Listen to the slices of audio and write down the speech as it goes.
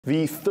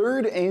The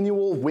third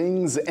annual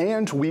Wings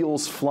and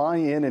Wheels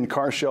Fly-In and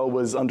Car Show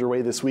was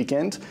underway this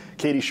weekend.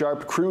 Katie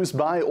Sharp cruised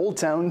by Old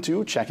Town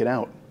to check it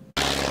out.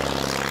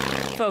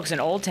 Folks in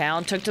Old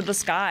Town took to the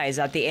skies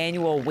at the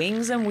annual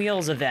Wings and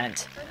Wheels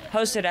event.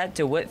 Hosted at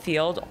DeWitt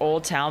Field,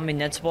 Old Town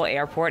Municipal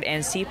Airport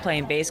and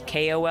Seaplane Base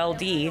KOLD,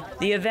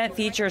 the event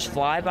features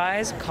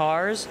flybys,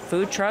 cars,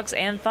 food trucks,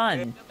 and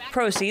fun.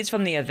 Proceeds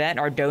from the event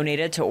are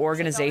donated to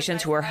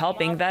organizations who are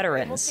helping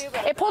veterans.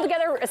 It pulled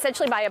together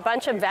essentially by a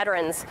bunch of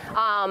veterans,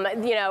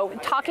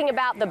 talking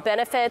about the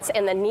benefits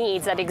and the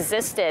needs that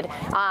existed,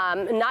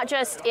 not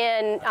just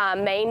in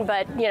Maine,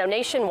 but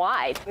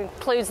nationwide. It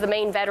includes the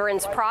Maine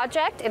Veterans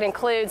Project. It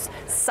includes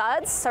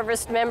SUDS,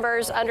 service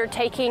members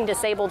undertaking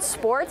disabled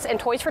sports, and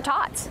Toys for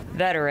Tots.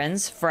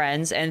 Veterans,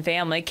 friends, and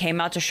family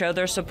came out to show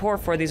their support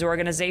for these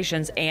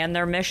organizations and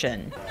their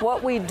mission.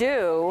 What we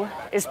do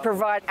is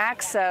provide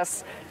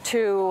access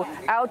to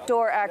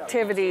outdoor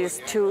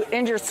activities to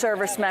injured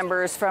service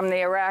members from the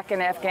Iraq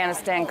and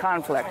Afghanistan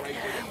conflict.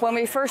 When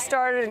we first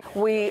started,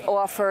 we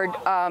offered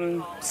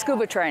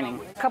scuba training.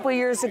 A couple of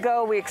years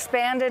ago, we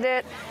expanded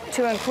it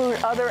to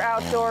include other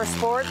outdoor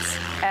sports,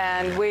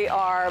 and we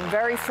are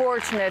very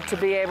fortunate to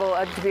be able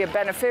to be a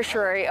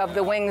beneficiary of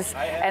the Wings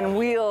and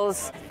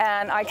Wheels.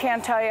 And I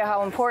can't tell you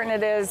how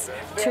important it is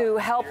to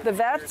help the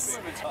vets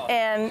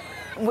and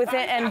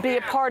be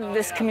a part of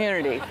this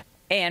community.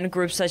 And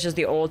groups such as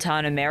the Old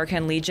Town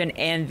American Legion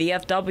and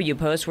VFW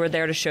Post were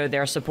there to show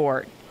their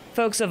support.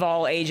 Folks of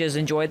all ages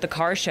enjoyed the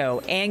car show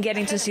and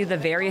getting to see the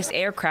various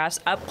aircrafts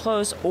up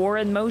close or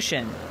in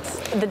motion.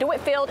 The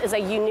DeWitt Field is a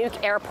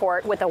unique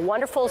airport with a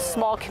wonderful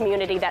small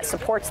community that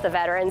supports the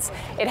veterans.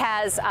 It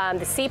has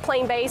the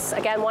Seaplane Base,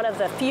 again, one of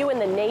the few in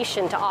the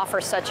nation to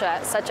offer such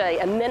a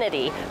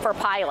amenity for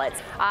pilots.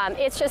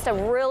 It's just a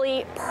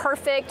really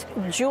perfect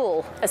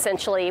jewel,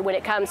 essentially, when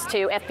it comes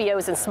to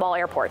FBOs and small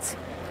airports.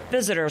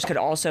 Visitors could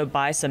also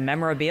buy some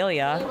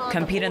memorabilia,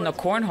 compete in the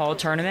cornhole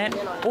tournament,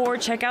 or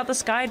check out the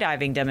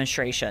skydiving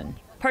demonstration.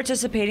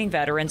 Participating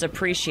veterans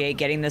appreciate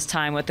getting this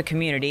time with the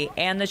community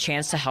and the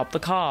chance to help the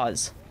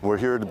cause. We're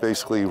here to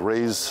basically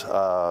raise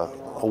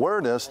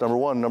awareness, number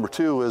one. Number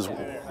two is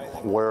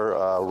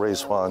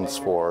raise funds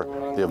for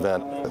the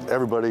event.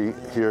 Everybody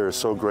here is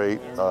so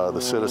great.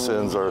 The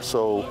citizens are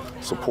so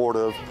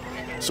supportive.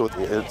 So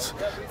it's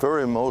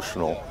very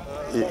emotional,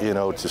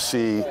 to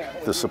see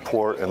the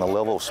support and the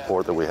level of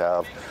support that we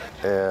have,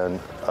 and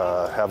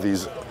have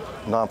these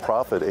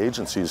nonprofit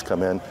agencies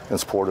come in and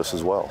support us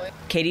as well.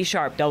 Katie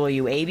Sharp,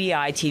 WABI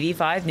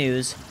TV5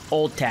 News,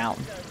 Old Town.